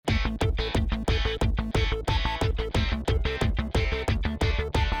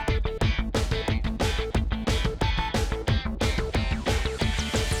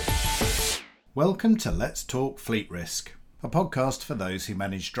Welcome to Let's Talk Fleet Risk, a podcast for those who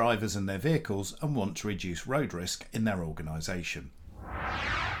manage drivers and their vehicles and want to reduce road risk in their organisation.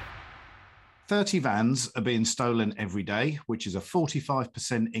 30 vans are being stolen every day, which is a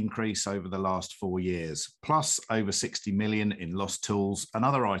 45% increase over the last 4 years, plus over 60 million in lost tools and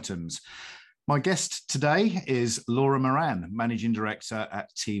other items. My guest today is Laura Moran, Managing Director at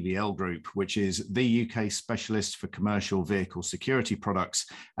TVL Group, which is the UK specialist for commercial vehicle security products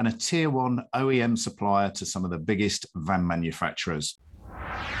and a Tier 1 OEM supplier to some of the biggest van manufacturers.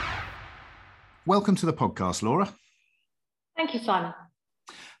 Welcome to the podcast, Laura. Thank you, Simon.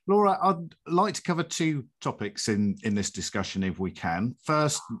 Laura, I'd like to cover two topics in this discussion if we can.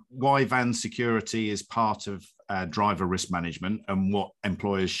 First, why van security is part of driver risk management and what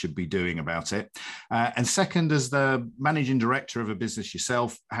employers should be doing about it. And second, as the managing director of a business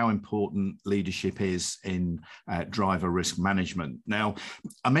yourself, how important leadership is in driver risk management. Now,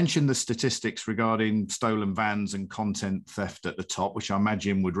 I mentioned the statistics regarding stolen vans and content theft at the top, which I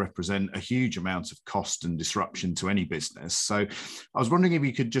imagine would represent a huge amount of cost and disruption to any business. So I was wondering if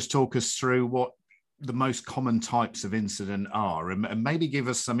you could just talk us through what the most common types of incident are and maybe give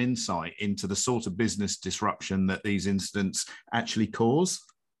us some insight into the sort of business disruption that these incidents actually cause.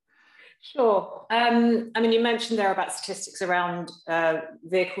 Sure. You mentioned there about statistics around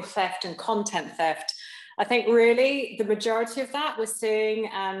vehicle theft and content theft. I think really the majority of that we're seeing,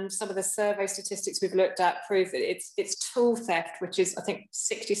 and some of the survey statistics we've looked at prove that it's tool theft, which is, I think,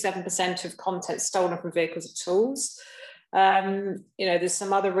 67% of content stolen from vehicles are tools. There's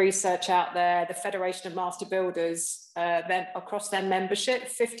some other research out there. The Federation of Master Builders, across their membership,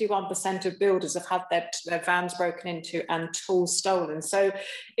 51% of builders have had their vans broken into and tools stolen. So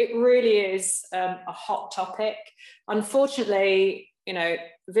it really is a hot topic. Unfortunately,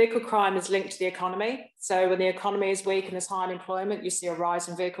 vehicle crime is linked to the economy. So when the economy is weak and there's high unemployment, you see a rise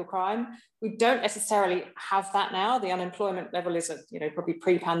in vehicle crime. We don't necessarily have that now. The unemployment level is probably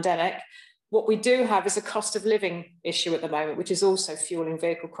pre-pandemic. What we do have is a cost of living issue at the moment, which is also fueling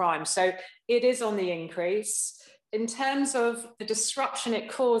vehicle crime. So it is on the increase. In terms of the disruption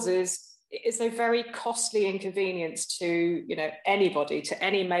it causes, it is a very costly inconvenience to anybody, to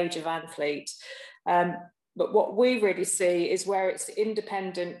any major van fleet. But what we really see is where it's the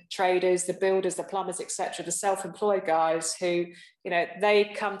independent traders, the builders, the plumbers, etc., the self-employed guys who,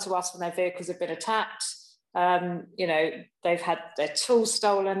 they come to us when their vehicles have been attacked. They've had their tools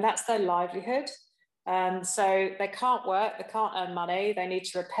stolen. That's their livelihood. So they can't work, they can't earn money, they need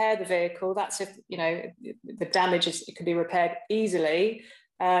to repair the vehicle. That's if the damage it can be repaired easily.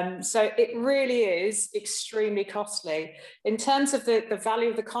 So it really is extremely costly. In terms of the value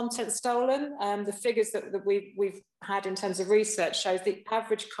of the content stolen, the figures that we've had in terms of research shows the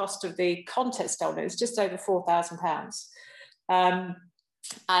average cost of the content stolen is just over £4,000.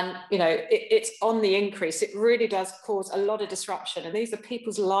 And it's on the increase. It really does cause a lot of disruption, and these are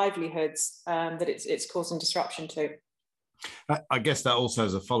people's livelihoods that it's causing disruption to. I guess that also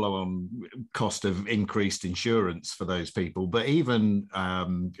has a follow-on cost of increased insurance for those people. But even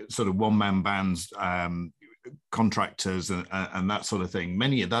sort of one-man bands, contractors, and that sort of thing,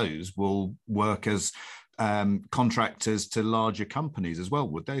 many of those will work as contractors to larger companies as well.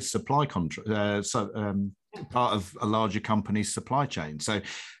 Would they supply part of a larger company's supply chain? So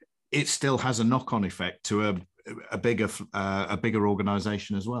it still has a knock-on effect to a bigger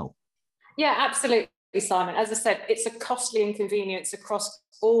organisation as well. Yeah, absolutely, Simon. As I said, it's a costly inconvenience across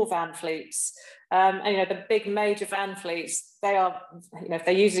all van fleets. The big major van fleets, they are, if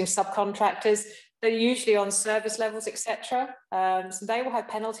they're using subcontractors, they're usually on service levels, etc. So they will have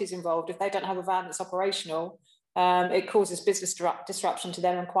penalties involved if they don't have a van that's operational. It causes business disruption to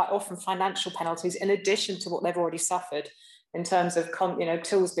them, and quite often financial penalties in addition to what they've already suffered in terms of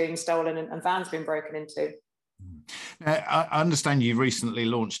tools being stolen and vans being broken into. I understand you recently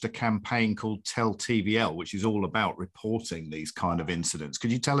launched a campaign called Tell TVL, which is all about reporting these kind of incidents.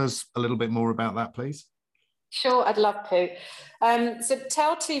 Could you tell us a little bit more about that, please? Sure, I'd love to. So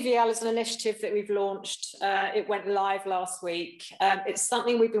Tell TVL is an initiative that we've launched. It went live last week. It's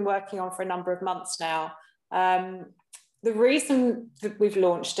something we've been working on for a number of months now. The reason that we've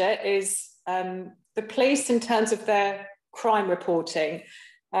launched it is the police, in terms of their crime reporting,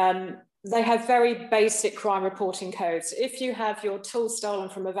 they have very basic crime reporting codes. If you have your tools stolen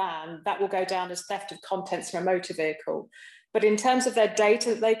from a van, that will go down as theft of contents from a motor vehicle. But in terms of their data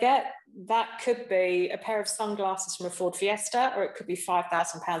that they get, that could be a pair of sunglasses from a Ford Fiesta, or it could be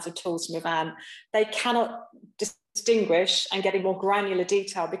 £5,000 of tools from a van. They cannot distinguish and getting more granular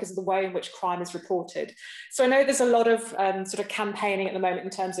detail because of the way in which crime is reported. So I know there's a lot of sort of campaigning at the moment in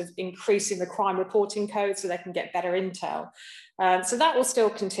terms of increasing the crime reporting code so they can get better intel. So that will still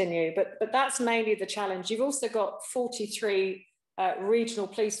continue, but that's mainly the challenge. You've also got 43 regional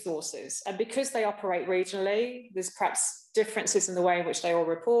police forces, and because they operate regionally, there's perhaps differences in the way in which they all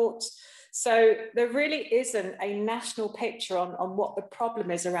report. So there really isn't a national picture on what the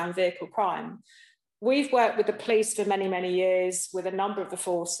problem is around vehicle crime. We've worked with the police for many, many years with a number of the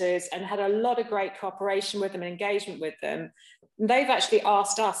forces and had a lot of great cooperation with them and engagement with them. And they've actually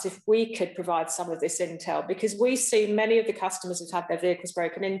asked us if we could provide some of this intel because we see many of the customers who've had their vehicles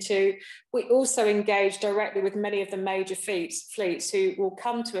broken into. We also engage directly with many of the major fleets who will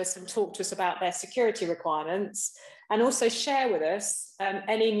come to us and talk to us about their security requirements and also share with us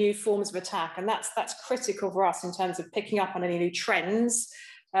any new forms of attack. And that's critical for us in terms of picking up on any new trends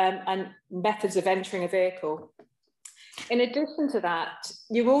and methods of entering a vehicle. In addition to that,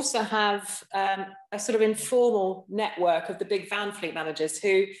 you also have a sort of informal network of the big van fleet managers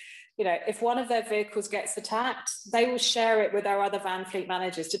who, you know, if one of their vehicles gets attacked, they will share it with our other van fleet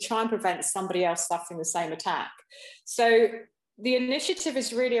managers to try and prevent somebody else suffering the same attack. So the initiative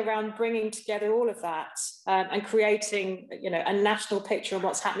is really around bringing together all of that and creating, you know, a national picture of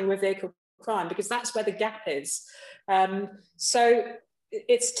what's happening with vehicle crime, because that's where the gap is. So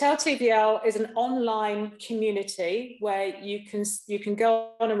it's Tell TVL is an online community where you can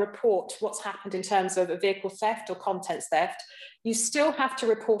go on and report what's happened in terms of a vehicle theft or contents theft. You still have to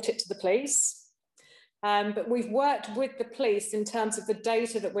report it to the police, but we've worked with the police in terms of the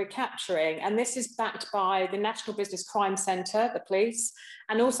data that we're capturing, and this is backed by the National Business Crime Centre, the police,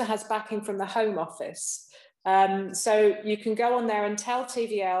 and also has backing from the Home Office. So you can go on there and tell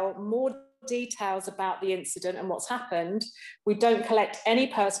TVL more details about the incident and what's happened. We don't collect any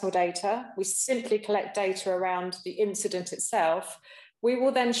personal data. We simply collect data around the incident itself. We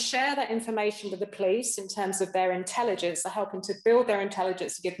will then share that information with the police in terms of their intelligence, they're helping to build their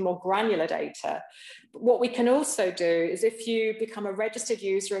intelligence to give more granular data. But what we can also do is if you become a registered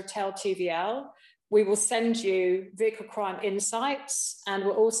user of Tell TVL, we will send you vehicle crime insights, and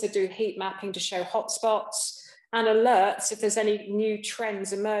we'll also do heat mapping to show hotspots and alerts if there's any new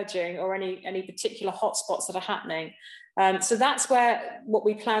trends emerging or any particular hotspots that are happening. So that's where what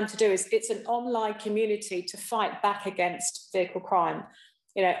we plan to do is it's an online community to fight back against vehicle crime.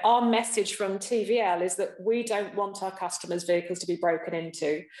 You know, our message from TVL is that we don't want our customers' vehicles to be broken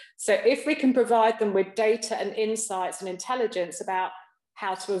into. So if we can provide them with data and insights and intelligence about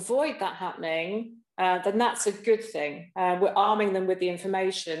how to avoid that happening, then that's a good thing. We're arming them with the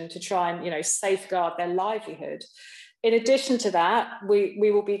information to try and, you know, safeguard their livelihood. In addition to that, we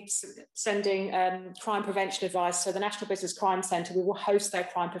will be sending crime prevention advice. So the National Business Crime Centre, we will host their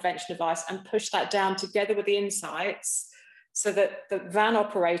crime prevention advice and push that down together with the insights so that the van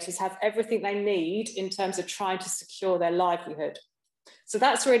operators have everything they need in terms of trying to secure their livelihood. So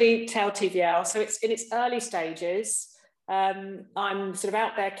that's really Tell TVL. So it's in its early stages. I'm sort of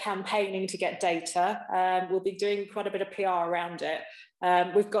out there campaigning to get data. We'll be doing quite a bit of PR around it.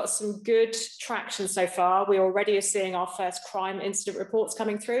 We've got some good traction so far. We already are seeing our first crime incident reports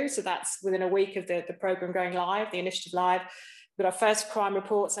coming through. So that's within a week of the programme going live, the initiative live. We've got our first crime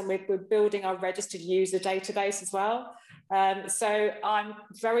reports, and we're building our registered user database as well. So I'm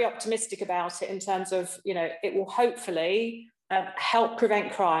very optimistic about it in terms of, you know, it will hopefully help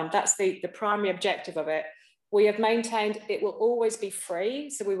prevent crime. That's the primary objective of it. We have maintained it will always be free,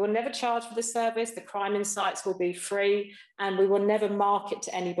 so we will never charge for the service. The crime insights will be free, and we will never market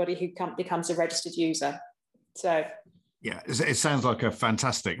to anybody who becomes a registered user. So, yeah, it sounds like a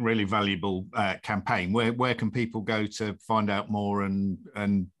fantastic, really valuable campaign. Where can people go to find out more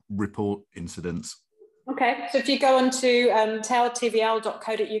and report incidents? Okay, so if you go on to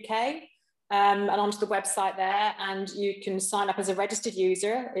telltvl.co.uk, and onto the website there, and you can sign up as a registered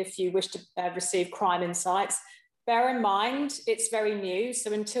user if you wish to receive crime insights. Bear in mind, it's very new,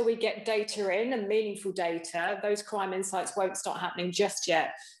 so until we get data in and meaningful data, those crime insights won't start happening just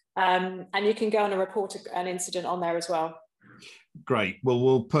yet. And you can go and report an incident on there as well. Great. Well,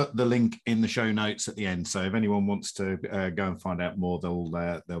 we'll put the link in the show notes at the end. So if anyone wants to go and find out more,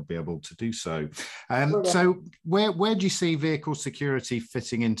 they'll be able to do so. So where do you see vehicle security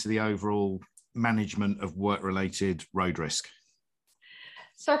fitting into the overall management of work-related road risk?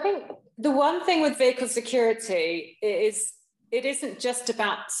 So I think the one thing with vehicle security is it isn't just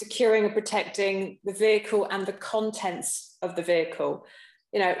about securing and protecting the vehicle and the contents of the vehicle.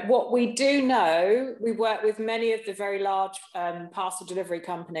 You know, what we do know, we work with many of the very large parcel delivery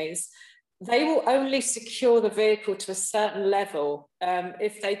companies. They will only secure the vehicle to a certain level.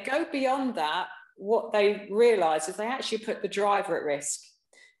 If they go beyond that, what they realise is they actually put the driver at risk.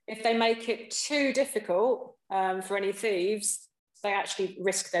 If they make it too difficult for any thieves, they actually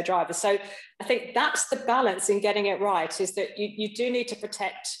risk their drivers. So I think that's the balance in getting it right, is that you do need to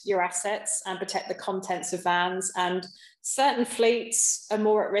protect your assets and protect the contents of vans, and certain fleets are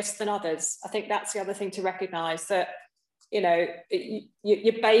more at risk than others. I think that's the other thing to recognise, that, you know,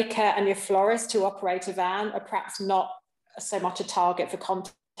 your baker and your florist who operate a van are perhaps not so much a target for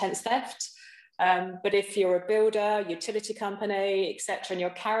contents theft. But if you're a builder, utility company, etc., and you're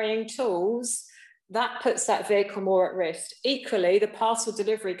carrying tools, that puts that vehicle more at risk. Equally, the parcel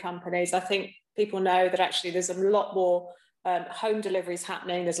delivery companies, I think people know that actually there's a lot more home deliveries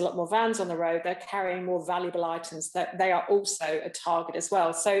happening. There's a lot more vans on the road. They're carrying more valuable items, that they are also a target as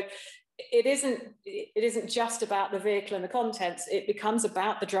well. So it isn't just about the vehicle and the contents. It becomes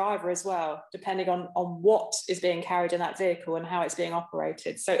about the driver as well, depending on what is being carried in that vehicle and how it's being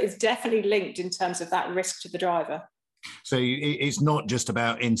operated. So it's definitely linked in terms of that risk to the driver. So it's not just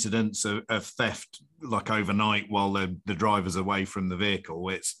about incidents of theft like overnight while the driver's away from the vehicle.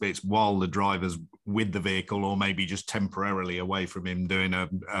 It's while the driver's with the vehicle, or maybe just temporarily away from him doing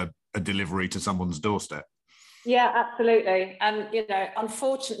a delivery to someone's doorstep. Yeah, absolutely. And, you know,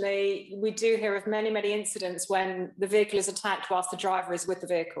 unfortunately, we do hear of many, many incidents when the vehicle is attacked whilst the driver is with the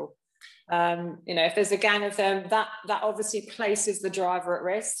vehicle. You know, if there's a gang of them, that obviously places the driver at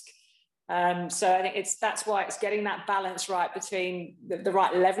risk. So I think that's why it's getting that balance right between the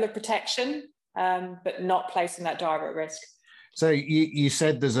right level of protection, but not placing that driver at risk. So you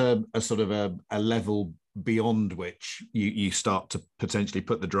said there's a sort of a level beyond which you start to potentially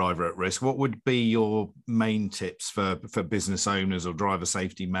put the driver at risk. What would be your main tips for business owners or driver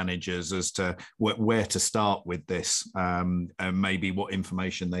safety managers as to where to start with this, and maybe what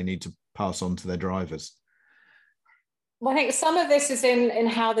information they need to pass on to their drivers? Well, I think some of this is in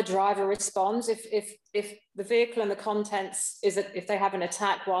how the driver responds. If the vehicle and the contents if they have an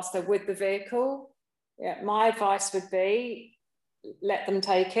attack whilst they're with the vehicle, yeah, my advice would be let them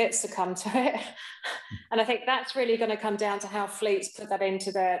take it, succumb to it. And I think that's really going to come down to how fleets put that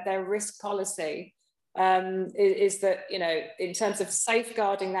into their risk policy. Is that, you know, in terms of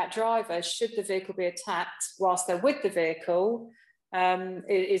safeguarding that driver, should the vehicle be attacked whilst they're with the vehicle,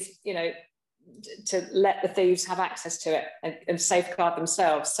 is, you know, to let the thieves have access to it and safeguard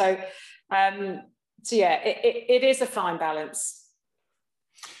themselves. So yeah, it is a fine balance.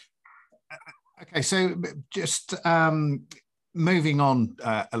 Okay, so just moving on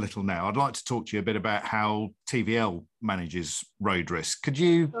a little now, I'd like to talk to you a bit about how TVL manages road risk. Could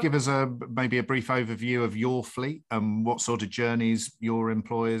you give us maybe a brief overview of your fleet and what sort of journeys your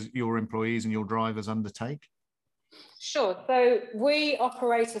employees and your drivers undertake? Sure. So we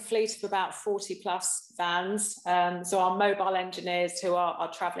operate a fleet of about 40 plus vans. So our mobile engineers who are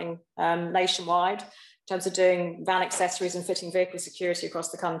travelling nationwide in terms of doing van accessories and fitting vehicle security across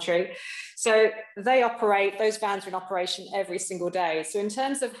the country. So those vans are in operation every single day. So in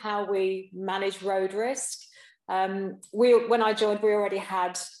terms of how we manage road risk, when I joined, we already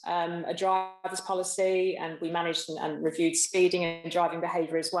had a driver's policy, and we managed and reviewed speeding and driving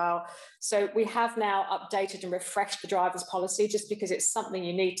behaviour as well. So we have now updated and refreshed the driver's policy, just because it's something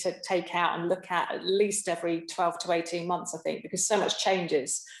you need to take out and look at least every 12 to 18 months, I think, because so much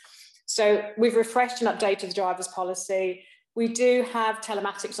changes. So we've refreshed and updated the driver's policy. We do have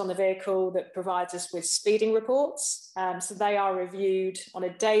telematics on the vehicle that provides us with speeding reports. So they are reviewed on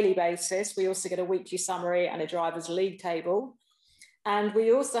a daily basis. We also get a weekly summary and a driver's league table. And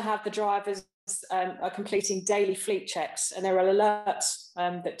we also have the drivers are completing daily fleet checks, and there are alerts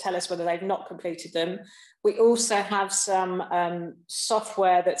that tell us whether they've not completed them. We also have some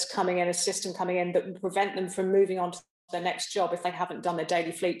software that's coming in, a system coming in that will prevent them from moving on to their next job if they haven't done their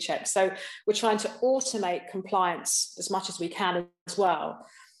daily fleet check. So we're trying to automate compliance as much as we can as well.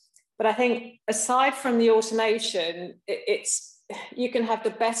 But I think aside from the automation, you can have the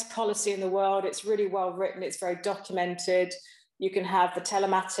best policy in the world. It's really well written. It's very documented. You can have the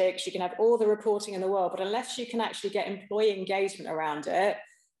telematics, you can have all the reporting in the world, but unless you can actually get employee engagement around it,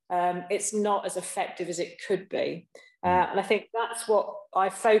 it's not as effective as it could be. And I think that's what I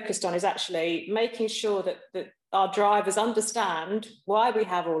focused on, is actually making sure that our drivers understand why we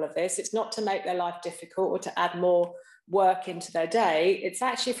have all of this. It's not to make their life difficult or to add more work into their day. It's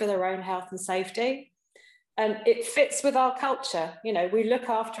actually for their own health and safety. And it fits with our culture. You know, we look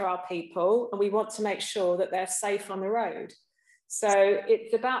after our people and we want to make sure that they're safe on the road. So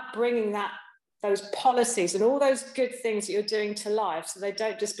it's about bringing those policies and all those good things that you're doing to life, so they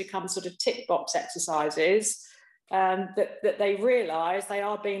don't just become sort of tick box exercises, that they realise they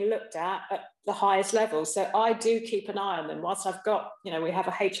are being looked at the highest level. So I do keep an eye on them. Whilst I've got, we have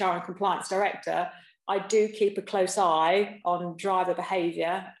a HR and compliance director, I do keep a close eye on driver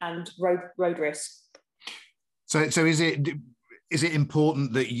behaviour and road risk. So is it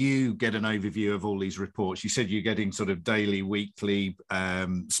important that you get an overview of all these reports? You said you're getting sort of daily, weekly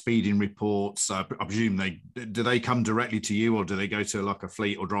speeding reports. I presume do they come directly to you, or do they go to like a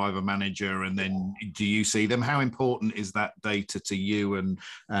fleet or driver manager, and then do you see them? How important is that data to you, and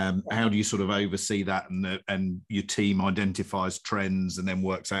how do you sort of oversee that, and your team identifies trends and then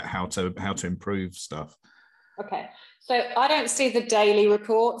works out how to improve stuff? Okay. So I don't see the daily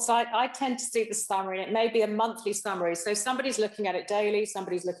reports. I tend to see the summary. It may be a monthly summary. So somebody's looking at it daily,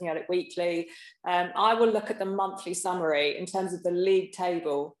 somebody's looking at it weekly. I will look at the monthly summary in terms of the league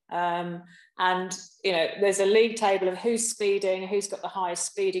table. And, there's a league table of who's speeding, who's got the highest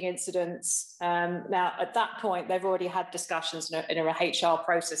speeding incidents. Now, at that point, they've already had discussions in a HR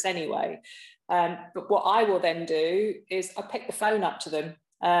process anyway. But what I will then do is I pick the phone up to them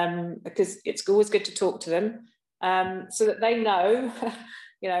because it's always good to talk to them. So that they know,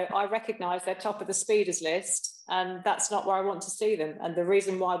 I recognise they're top of the speeders list, and that's not where I want to see them. And the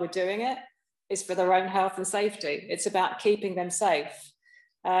reason why we're doing it is for their own health and safety. It's about keeping them safe.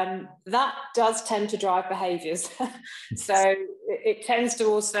 That does tend to drive behaviours. So it tends to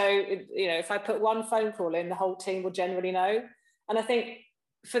also, if I put one phone call in, the whole team will generally know. And I think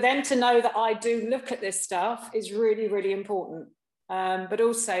for them to know that I do look at this stuff is really, really important. But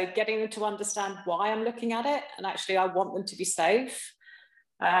also getting them to understand why I'm looking at it, and actually I want them to be safe,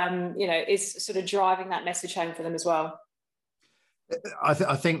 is sort of driving that message home for them as well.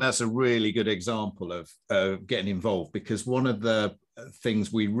 I think that's a really good example of getting involved, because one of the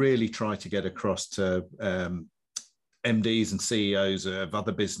things we really try to get across to MDs and CEOs of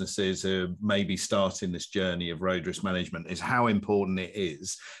other businesses who may be starting this journey of road risk management is how important it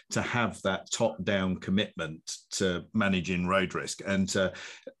is to have that top-down commitment to managing road risk, and to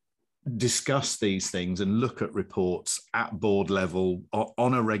discuss these things and look at reports at board level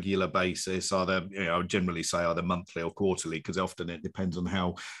on a regular basis. Either, I would generally say either monthly or quarterly, because often it depends on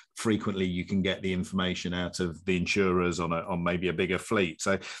how frequently you can get the information out of the insurers on maybe a bigger fleet.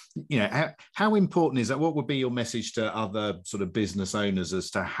 So, how important is that? What would be your message to other sort of business owners as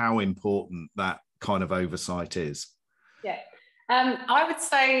to how important that kind of oversight is? Yeah, I would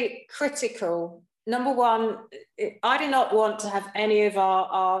say critical. Number one, I do not want to have any of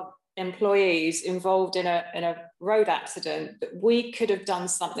our employees involved in a road accident that we could have done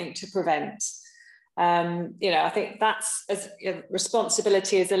something to prevent. I think that's a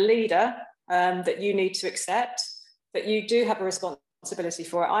responsibility as a leader that you need to accept, but you do have a responsibility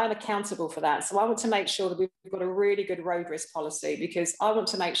for it. I am accountable for that. So I want to make sure that we've got a really good road risk policy, because I want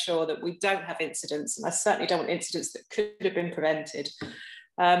to make sure that we don't have incidents, and I certainly don't want incidents that could have been prevented.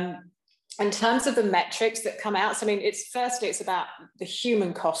 In terms of the metrics that come out, so it's about the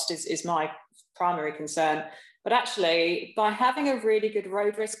human cost is my primary concern. But actually, by having a really good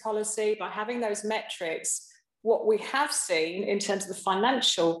road risk policy, by having those metrics, what we have seen in terms of the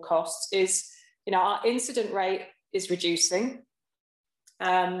financial costs is, our incident rate is reducing.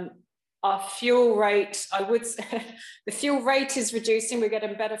 Our fuel rate, I would say, the fuel rate is reducing. We're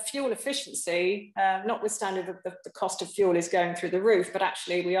getting better fuel efficiency, notwithstanding the cost of fuel is going through the roof, but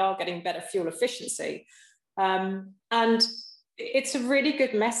actually we are getting better fuel efficiency. And it's a really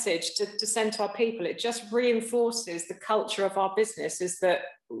good message to send to our people. It just reinforces the culture of our business, is that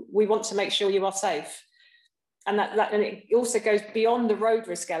we want to make sure you are safe. And and it also goes beyond the road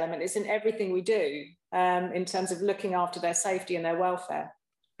risk element. It's in everything we do in terms of looking after their safety and their welfare.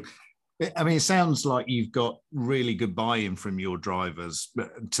 It sounds like you've got really good buy-in from your drivers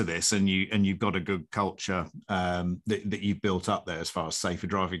to this, and you've got a good culture that you've built up there as far as safer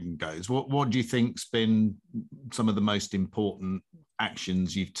driving goes. What do you think's been some of the most important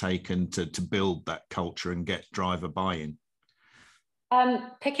actions you've taken to build that culture and get driver buy-in?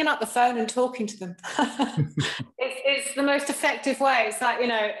 Picking up the phone and talking to them. It's the most effective way. It's like,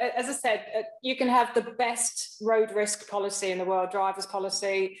 as I said, you can have the best road risk policy in the world, driver's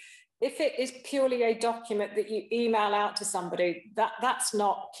policy. If it is purely a document that you email out to somebody, that's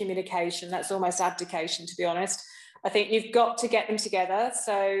not communication. That's almost abdication, to be honest. I think you've got to get them together.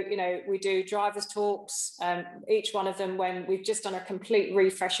 So, we do drivers' talks, each one of them when we've just done a complete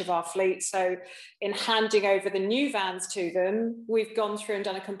refresh of our fleet. So in handing over the new vans to them, we've gone through and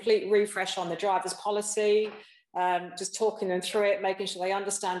done a complete refresh on the driver's policy, just talking them through it, making sure they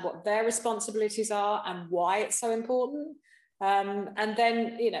understand what their responsibilities are and why it's so important. And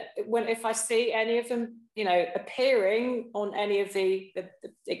then, if I see any of them, appearing on any of the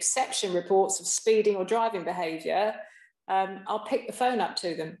exception reports of speeding or driving behaviour, I'll pick the phone up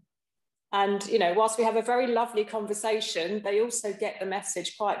to them. And, whilst we have a very lovely conversation, they also get the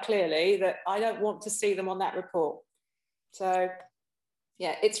message quite clearly that I don't want to see them on that report. So,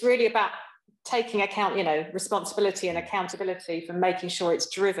 yeah, it's really about taking account, responsibility and accountability for making sure it's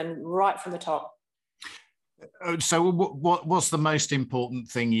driven right from the top. So what's the most important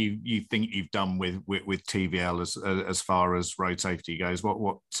thing you think you've done with TVL as far as road safety goes?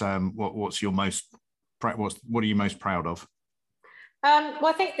 What are you most proud of? Well,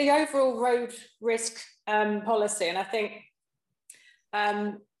 I think the overall road risk policy, and I think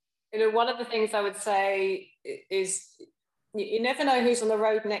one of the things I would say is you never know who's on the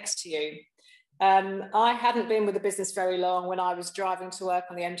road next to you. I hadn't been with the business very long when I was driving to work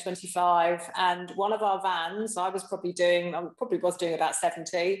on the M25, and one of our vans, I probably was doing about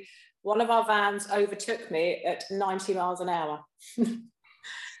 70. One of our vans overtook me at 90 miles an hour.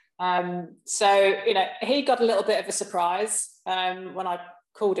 So, he got a little bit of a surprise when I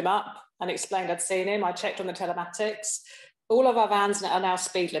called him up and explained I'd seen him. I checked on the telematics. All of our vans are now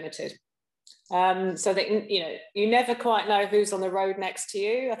speed limited. So that, you never quite know who's on the road next to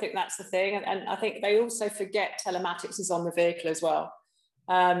you. I think that's the thing. And I think they also forget telematics is on the vehicle as well.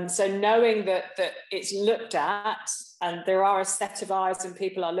 So knowing that it's looked at and there are a set of eyes and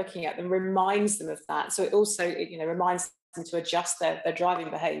people are looking at them reminds them of that. So it also, reminds them to adjust their driving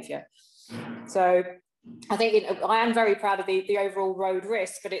behaviour. So I think I am very proud of the overall road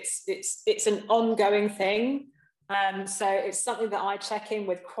risk, but it's an ongoing thing. So it's something that I check in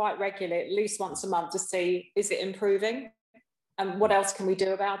with quite regularly, at least once a month, to see, is it improving and what else can we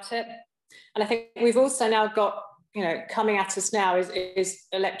do about it? And I think we've also now got, coming at us now is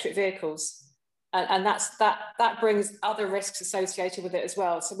electric vehicles. And that brings other risks associated with it as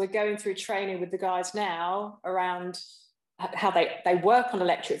well. So we're going through training with the guys now around how they work on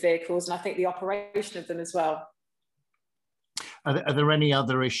electric vehicles, and I think the operation of them as well. Are there any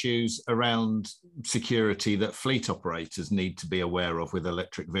other issues around security that fleet operators need to be aware of with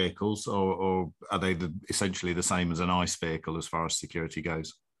electric vehicles, or are they essentially the same as an ICE vehicle as far as security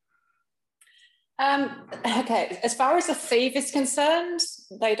goes? Okay, as far as a thief is concerned,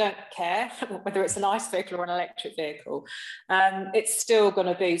 they don't care whether it's an ICE vehicle or an electric vehicle. It's still going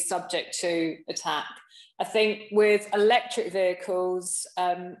to be subject to attack. I think with electric vehicles,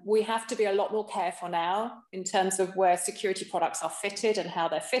 we have to be a lot more careful now in terms of where security products are fitted and how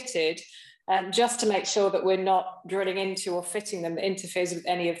they're fitted, just to make sure that we're not drilling into or fitting them that interferes with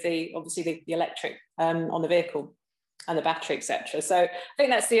any of the electric on the vehicle and the battery, etc. So I think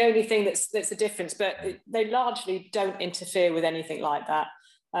that's the only thing that's a difference, but they largely don't interfere with anything like that.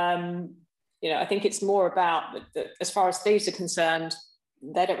 I think it's more about, as far as thieves are concerned,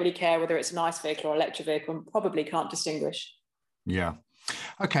 they don't really care whether it's an ICE vehicle or electric vehicle and probably can't distinguish. Yeah.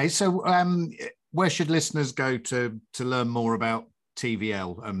 Okay. So where should listeners go to learn more about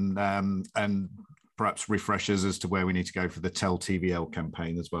TVL and perhaps refreshers as to where we need to go for the Tell TVL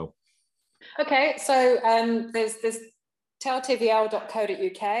campaign as well? Okay. So there's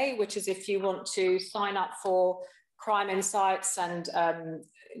telltvl.co.uk, which is if you want to sign up for crime insights and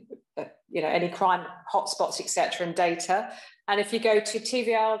any crime hotspots, etc., and data. And if you go to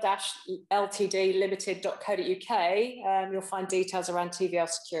tvl-ltdlimited.co.uk, you'll find details around TVL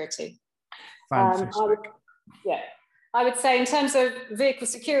security. I would say in terms of vehicle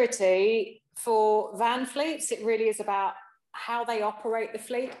security for van fleets, it really is about how they operate the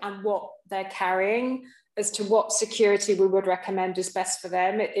fleet and what they're carrying as to what security we would recommend is best for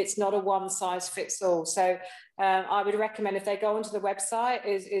them. It's not a one size fits all. So I would recommend if they go onto the website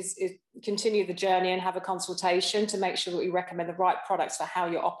is continue the journey and have a consultation to make sure that we recommend the right products for how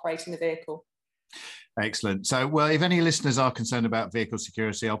you're operating the vehicle. Excellent. So, well, if any listeners are concerned about vehicle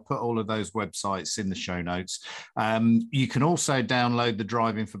security, I'll put all of those websites in the show notes. You can also download the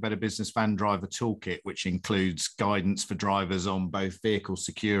Driving for Better Business Van Driver Toolkit, which includes guidance for drivers on both vehicle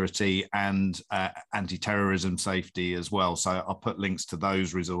security and anti-terrorism safety as well. So I'll put links to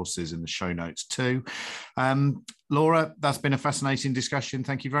those resources in the show notes too. Laura, that's been a fascinating discussion.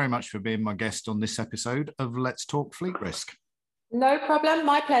 Thank you very much for being my guest on this episode of Let's Talk Fleet Risk. No problem.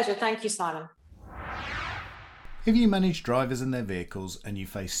 My pleasure. Thank you, Simon. If you manage drivers and their vehicles and you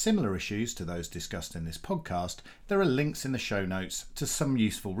face similar issues to those discussed in this podcast, there are links in the show notes to some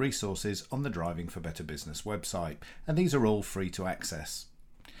useful resources on the Driving for Better Business website, and these are all free to access.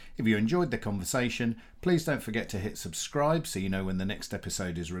 If you enjoyed the conversation, please don't forget to hit subscribe so you know when the next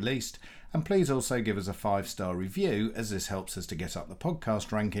episode is released, and please also give us a 5-star review, as this helps us to get up the podcast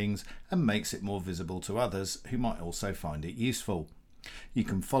rankings and makes it more visible to others who might also find it useful. You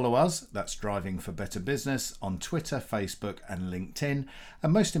can follow us, that's Driving for Better Business, on Twitter, Facebook and LinkedIn,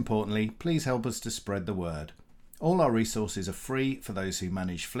 and most importantly, please help us to spread the word. All our resources are free for those who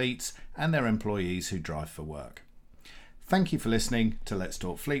manage fleets and their employees who drive for work. Thank you for listening to Let's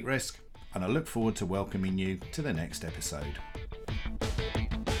Talk Fleet Risk, and I look forward to welcoming you to the next episode.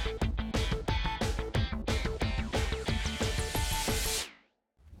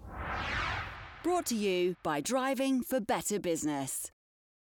 Brought to you by Driving for Better Business.